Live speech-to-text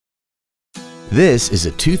This is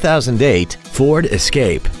a 2008 Ford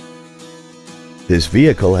Escape. This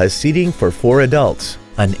vehicle has seating for 4 adults,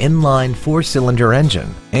 an inline 4-cylinder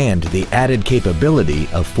engine, and the added capability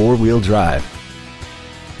of 4-wheel drive.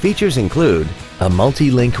 Features include a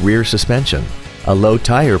multi-link rear suspension, a low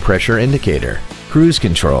tire pressure indicator, cruise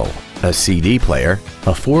control, a CD player,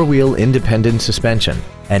 a 4-wheel independent suspension,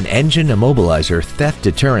 an engine immobilizer theft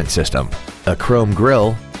deterrent system, a chrome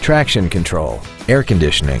grille, traction control, air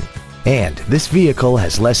conditioning, and this vehicle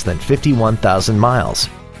has less than 51,000 miles.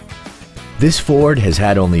 This Ford has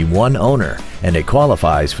had only one owner and it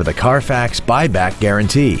qualifies for the Carfax buyback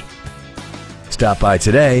guarantee. Stop by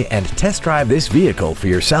today and test drive this vehicle for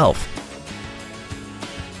yourself.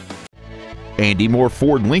 Andy Mohr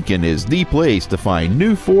Ford Lincoln is the place to find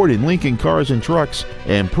new Ford and Lincoln cars and trucks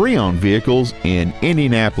and pre-owned vehicles in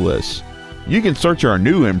Indianapolis. You can search our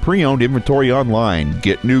new and pre-owned inventory online,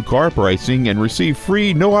 get new car pricing, and receive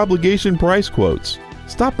free no-obligation price quotes.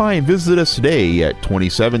 Stop by and visit us today at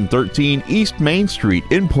 2713 East Main Street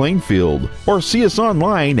in Plainfield, or see us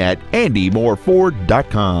online at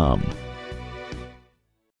andymohrford.com.